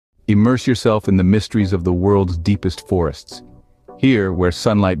Immerse yourself in the mysteries of the world's deepest forests. Here, where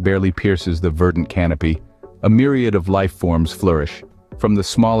sunlight barely pierces the verdant canopy, a myriad of life forms flourish, from the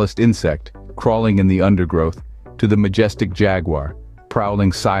smallest insect, crawling in the undergrowth, to the majestic jaguar,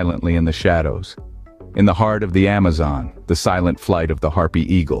 prowling silently in the shadows. In the heart of the Amazon, the silent flight of the harpy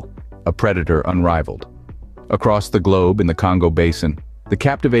eagle, a predator unrivaled. Across the globe in the Congo Basin, the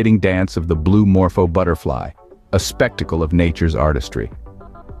captivating dance of the blue morpho butterfly, a spectacle of nature's artistry.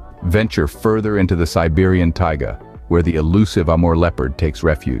 Venture further into the Siberian taiga, where the elusive Amur leopard takes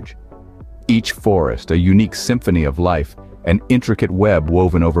refuge. Each forest a unique symphony of life, an intricate web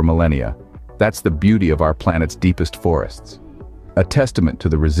woven over millennia. That's the beauty of our planet's deepest forests. A testament to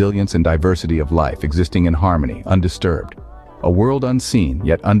the resilience and diversity of life existing in harmony, undisturbed. A world unseen,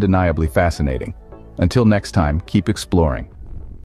 yet undeniably fascinating. Until next time, keep exploring.